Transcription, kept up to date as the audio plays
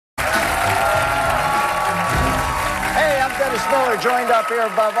Bruce Miller, joined up here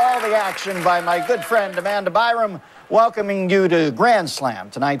above all the action by my good friend Amanda Byram, welcoming you to Grand Slam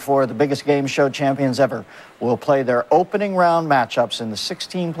tonight for the biggest game show champions ever. Will play their opening round matchups in the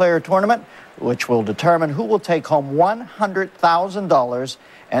 16-player tournament, which will determine who will take home $100,000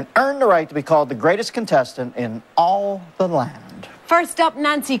 and earn the right to be called the greatest contestant in all the land. First up,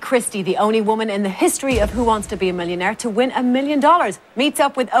 Nancy Christy, the only woman in the history of Who Wants to Be a Millionaire to win $1 million. Meets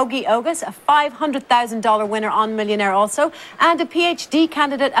up with Ogi Ogas, a $500,000 winner on Millionaire also, and a PhD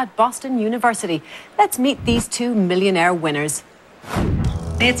candidate at Boston University. Let's meet these two millionaire winners.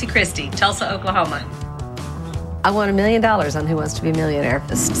 Nancy Christy, Tulsa, Oklahoma. I won $1 million on Who Wants to Be a Millionaire.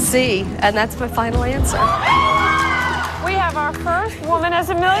 C, and that's my final answer. We have our first woman as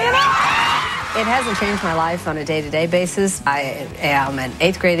a millionaire. It hasn't changed my life on a day-to-day basis. I am an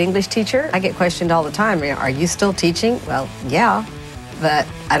 8th grade English teacher. I get questioned all the time, are you still teaching? Well, yeah, but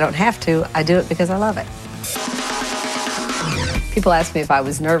I don't have to. I do it because I love it. People ask me if I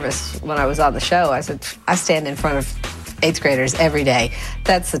was nervous when I was on the show. I said, I stand in front of 8th graders every day.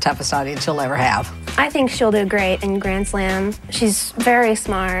 That's the toughest audience you'll ever have. I think she'll do great in Grand Slam. She's very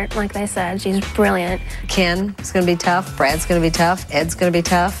smart, like they said. She's brilliant. Ken is going to be tough. Brad's going to be tough. Ed's going to be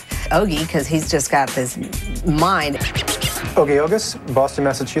tough. Ogi, because he's just got this mind. Ogi Ogas, Boston,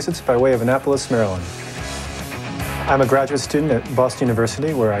 Massachusetts, by way of Annapolis, Maryland. I'm a graduate student at Boston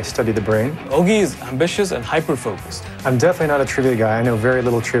University, where I study the brain. Ogi is ambitious and hyper-focused. I'm definitely not a trivia guy. I know very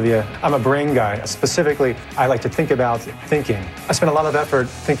little trivia. I'm a brain guy. Specifically, I like to think about thinking. I spent a lot of effort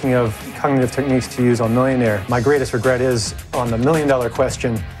thinking of cognitive techniques to use on Millionaire. My greatest regret is on the $1 million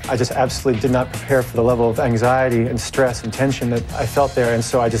question, I just absolutely did not prepare for the level of anxiety and stress and tension that I felt there, and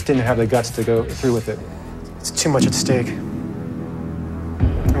so I just didn't have the guts to go through with it. It's too much at stake.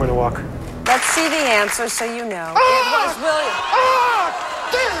 I'm going to walk. Let's see the answer so you know. It was William.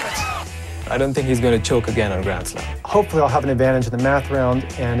 I don't think he's going to choke again on Grand Slam. Hopefully I'll have an advantage in the math round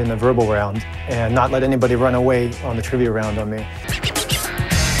and in the verbal round and not let anybody run away on the trivia round on me.